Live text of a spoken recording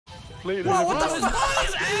Fleet. Whoa, what the fuck?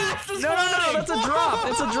 No, that's a drop.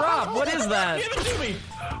 It's a drop. What is that? Give it to me.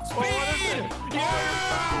 Speed.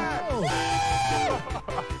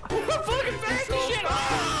 Fucking fancy shit.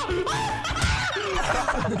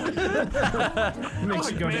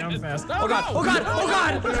 Makes you go down fast. Oh god! Oh god! Oh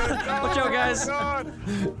god! Watch out, guys. God.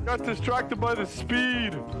 Got distracted by the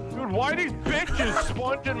speed. Dude, why are these bitches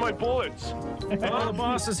sponging my bullets? Oh, the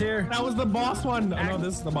boss is here. That was the boss one. Oh, no,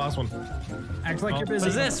 this is the boss one. Act like you're busy. What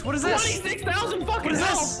is this? What is this? 26,000 fucking What is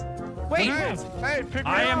this? Wait! Hey, pick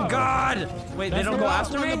me I am up. God! Wait, they That's don't the go boss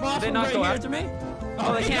after one, me? the boss They one not right go here. after me?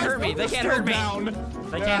 Oh, they can't hurt me. They can't hurt me.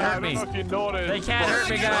 They can't hurt me. I don't know if you noticed. They can't hurt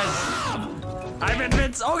me, guys. I'm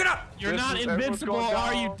invincible. Oh, get up! You're not invincible,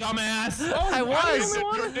 are you, dumbass? I was.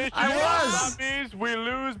 I was. That means we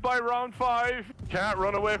lose by round 5. Can't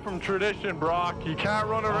run away from tradition, Brock. You can't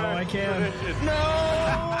run away. Oh, I from can. tradition.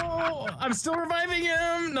 No! I'm still reviving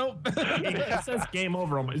him. Nope. It says game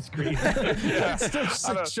over on my screen. Yeah. It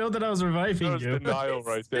still showed that I was reviving That was you. denial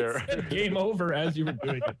right there. It said game over as you were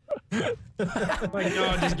doing it. Like,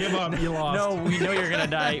 no, just give up. You lost. No, we know you're gonna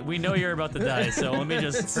die. We know you're about to die, so let me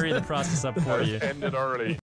just hurry the process up for you. Ended early.